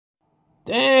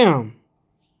Damn.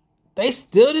 They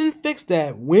still didn't fix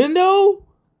that window?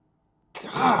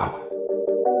 God.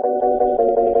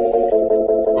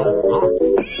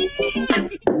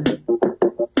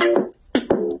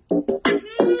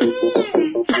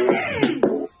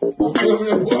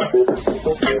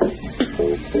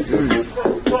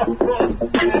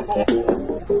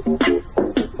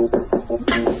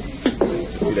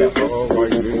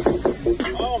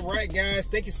 Alright guys,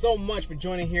 thank you so much for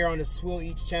joining here on the SWILL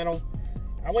Eats channel.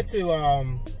 I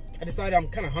decided I'm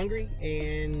kind of hungry,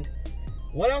 and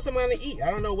what else am I gonna eat?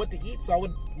 I don't know what to eat, so I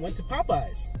went to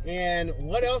Popeyes. And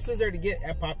what else is there to get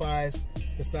at Popeyes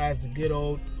besides the good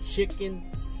old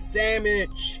chicken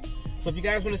sandwich? So if you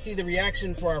guys want to see the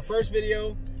reaction for our first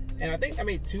video, and I think I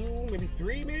made two, maybe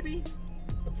three,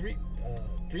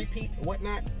 three-peat or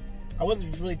whatnot. I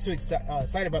wasn't really too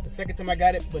excited about the second time I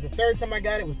got it, but the third time I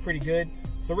got it was pretty good.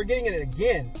 So we're getting it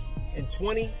again in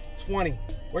 2020.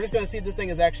 We're just gonna see if this thing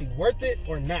is actually worth it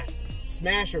or not.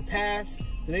 Smash or pass.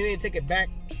 Do they need to take it back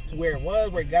to where it was,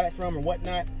 where it got it from or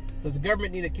whatnot? Does the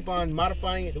government need to keep on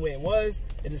modifying it the way it was?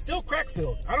 Is it still crack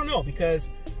filled? I don't know, because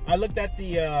I looked at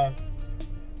the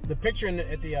picture not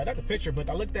the picture, but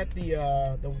I looked at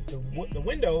the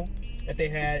window that they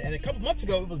had, and a couple months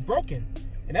ago it was broken.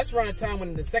 And that's around the time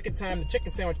when the second time the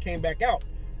chicken sandwich came back out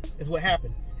is what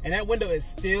happened. And that window is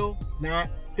still not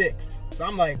fixed. So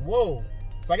I'm like, whoa.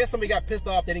 So I guess somebody got pissed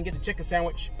off they didn't get the chicken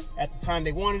sandwich at the time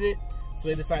they wanted it, so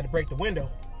they decided to break the window.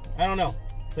 I don't know.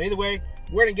 So either way,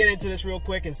 we're gonna get into this real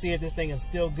quick and see if this thing is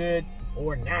still good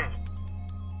or not.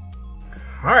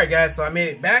 Alright guys, so I made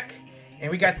it back and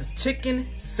we got this chicken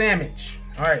sandwich.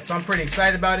 Alright, so I'm pretty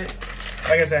excited about it.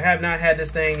 Like I said, I have not had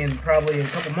this thing in probably a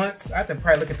couple months. I have to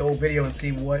probably look at the old video and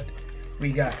see what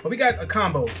we got. But we got a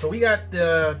combo. So we got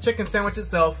the chicken sandwich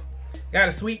itself, got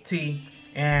a sweet tea,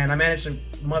 and I managed to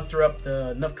muster up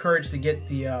enough courage to get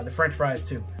the French fries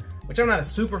too. Which I'm not a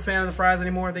super fan of the fries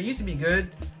anymore. They used to be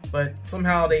good, but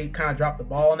somehow they kind of dropped the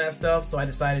ball on that stuff. So I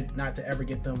decided not to ever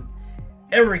get them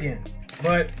ever again.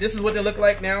 But this is what they look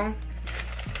like now.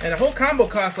 And the whole combo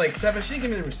cost like $7. She didn't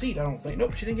give me the receipt, I don't think.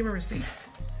 Nope, she didn't give me a receipt.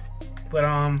 But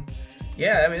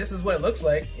yeah, I mean, this is what it looks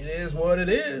like. It is what it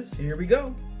is. Here we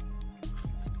go.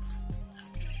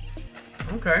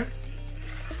 Okay.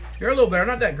 They're a little better,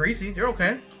 not that greasy. They're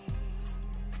okay.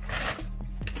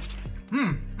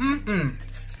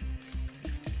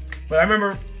 But I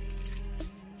remember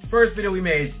first video we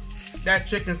made, that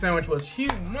chicken sandwich was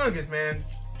humongous, man.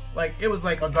 Like, it was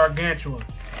like a gargantuan.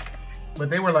 But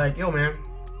they were like, yo, man.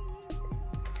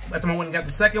 By the time I went and got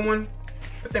the second one,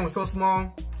 that thing was so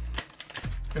small.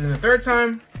 And then the third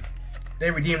time, they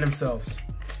redeemed themselves.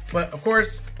 But of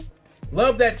course,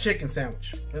 love that chicken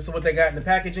sandwich. This is what they got in the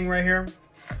packaging right here.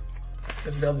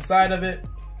 This is the other side of it.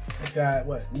 It's got,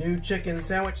 what, new chicken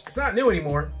sandwich. It's not new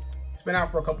anymore. It's been out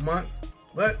for a couple months.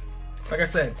 But, like I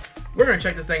said, we're going to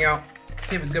check this thing out,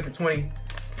 see if it's good for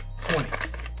 2020.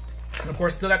 And of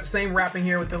course, still got the same wrapping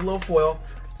here with the little foil.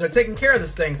 So they're taking care of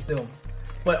this thing still.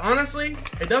 But honestly,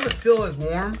 it doesn't feel as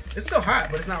warm. It's still hot,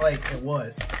 but it's not like it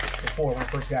was before when I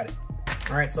first got it.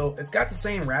 All right, so it's got the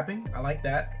same wrapping. I like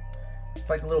that. It's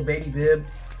like a little baby bib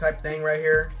type thing right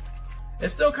here.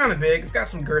 It's still kind of big. It's got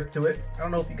some girth to it. I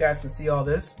don't know if you guys can see all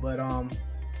this, but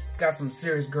it's got some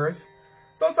serious girth.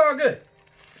 So it's all good.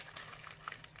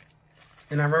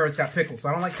 And I remember it's got pickles. So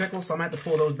I don't like pickles, so I'm gonna have to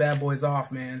pull those bad boys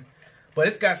off, man. But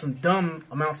it's got some dumb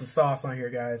amounts of sauce on here,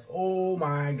 guys. Oh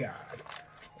my God.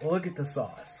 Look at the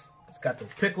sauce. It's got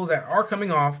those pickles that are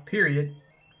coming off, period.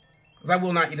 Because I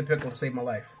will not eat a pickle to save my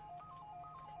life.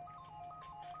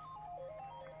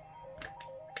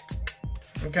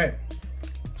 Okay.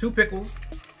 2 pickles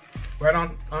right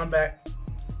on back.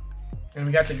 And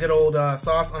we got the good old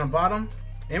sauce on the bottom.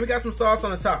 And we got some sauce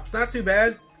on the top. It's not too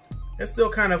bad. It's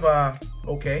still kind of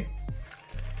okay.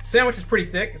 Sandwich is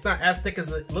pretty thick. It's not as thick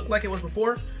as it looked like it was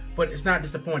before, but it's not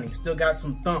disappointing. Still got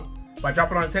some thump. If I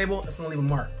drop it on the table, it's gonna leave a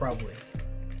mark, probably.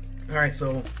 All right,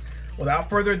 so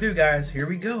without further ado, guys, here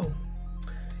we go.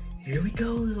 Here we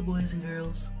go, little boys and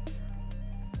girls.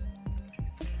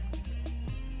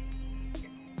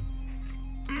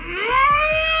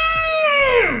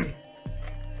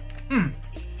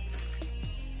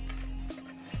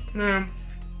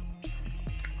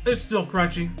 It's still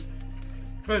crunchy.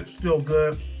 It's still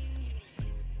good.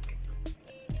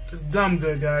 It's dumb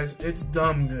good, guys. It's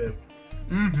dumb good.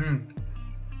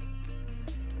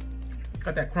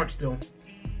 Got that crunch still.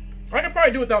 I could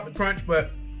probably do without the crunch,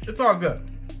 but it's all good.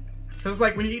 Cause it's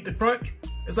like when you eat the crunch,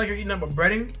 it's like you're eating up a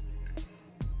breading.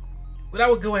 But I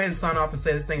would go ahead and sign off and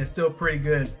say this thing is still pretty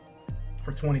good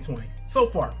for 2020. So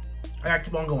far. I gotta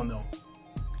keep on going though.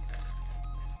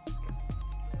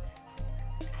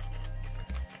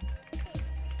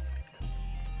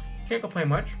 Can't complain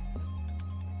much.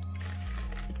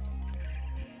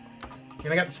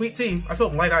 And I got the sweet tea. I still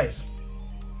have light ice.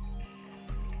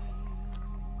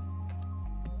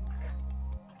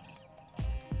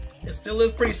 It still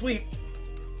is pretty sweet.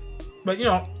 But you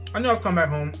know, I knew I was coming back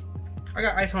home. I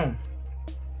got ice home.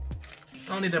 I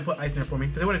don't need them to put ice in there for me.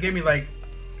 Because they would have gave me like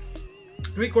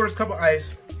 3/4 cup of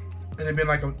ice. And it'd been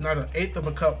like not an 1/8 of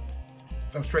a cup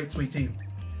of straight sweet tea.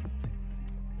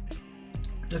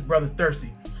 This brother's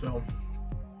thirsty, so.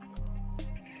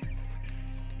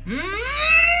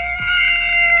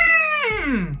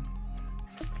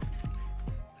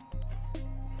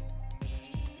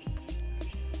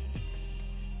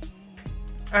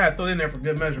 I had to throw it in there for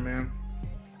good measure, man.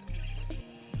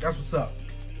 That's what's up.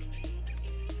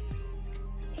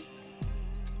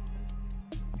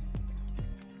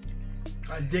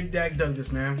 I dug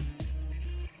this, man.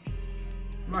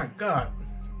 My God.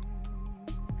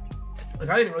 Like,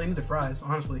 I didn't really need the fries,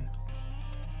 honestly.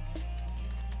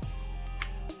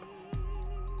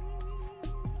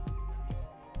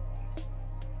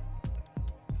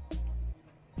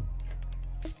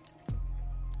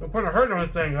 I'm putting a hurt on this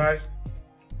thing, guys.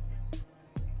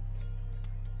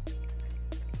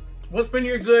 What's been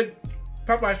your good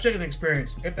Popeyes chicken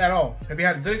experience, if at all? Have you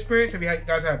had a good experience? Have you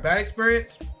guys had a bad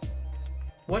experience?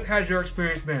 What has your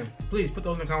experience been? Please put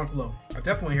those in the comments below. I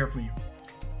definitely hear from you.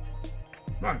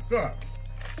 My God.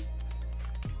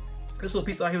 This little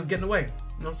piece thought he was getting away.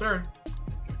 No, sir.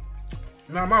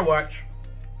 Not on my watch.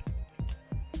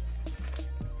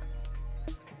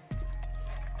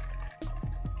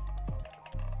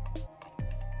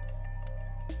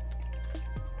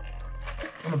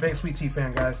 I'm a big sweet tea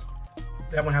fan, guys.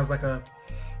 That one has like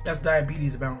that's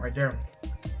diabetes amount right there.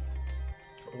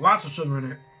 Lots of sugar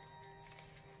in it.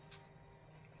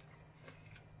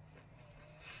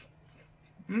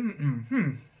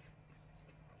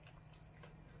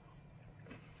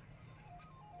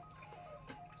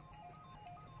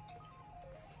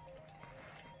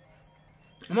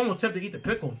 I'm almost tempted to eat the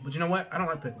pickle, but you know what? I don't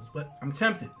like pickles, but I'm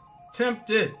tempted.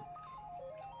 Tempted.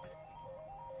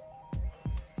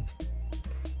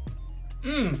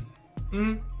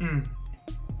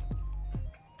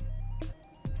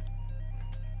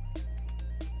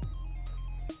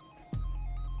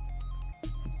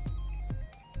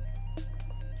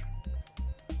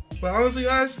 But honestly,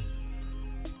 guys,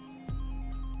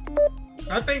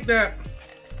 I think that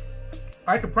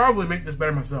I could probably make this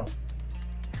better myself.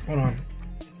 Hold on.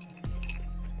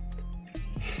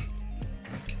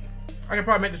 I could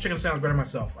probably make the chicken sandwich better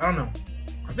myself. I don't know.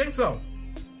 I think so.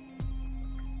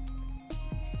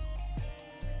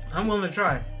 I'm willing to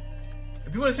try.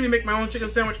 If you want to see me make my own chicken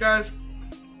sandwich, guys,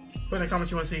 put in the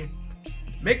comments you want to see.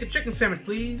 Make the chicken sandwich,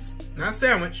 please. Not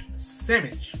sandwich.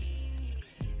 Sandwich.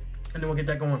 And then we'll get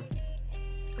that going.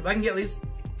 If I can get at least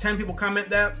 10 people comment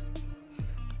that,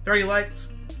 30 likes,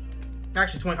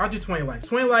 actually 20, I'll do 20 likes.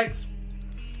 20 likes,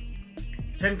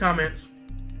 10 comments,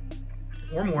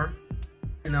 or more,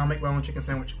 and I'll make my own chicken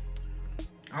sandwich.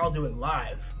 I'll do it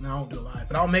live. No, I won't do it live,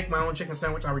 but I'll make my own chicken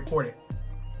sandwich, I'll record it.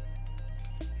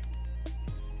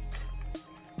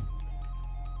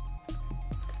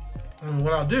 And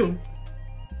what I'll do,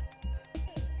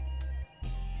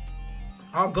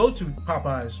 I'll go to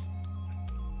Popeyes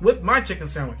with my chicken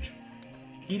sandwich.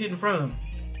 Eat it in front of them.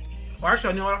 Well,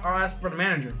 actually, I know I'll ask for the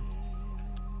manager.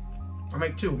 I'll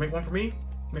make two. Make one for me,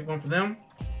 make one for them,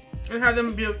 and have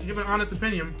them give an honest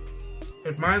opinion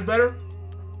if mine's better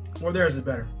or theirs is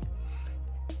better.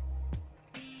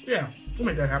 Yeah, we'll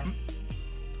make that happen.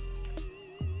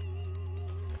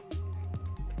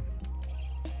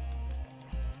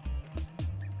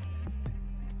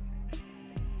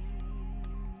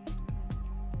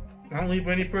 I don't leave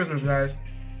any prisoners, guys.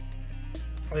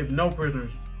 I leave no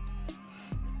prisoners.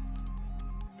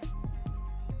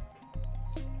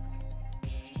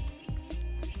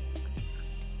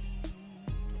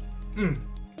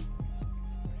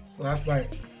 Last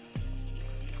bite.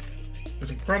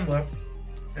 There's a crumb left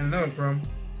and another crumb.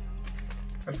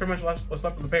 That's pretty much what's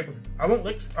left of the paper. I won't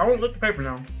lick the paper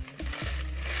now.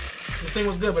 This thing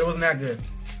was good, but it wasn't that good.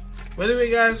 But anyway,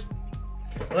 guys,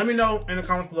 let me know in the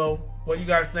comments below what you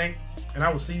guys think, and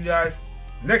I will see you guys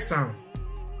next time.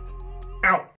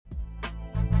 Out.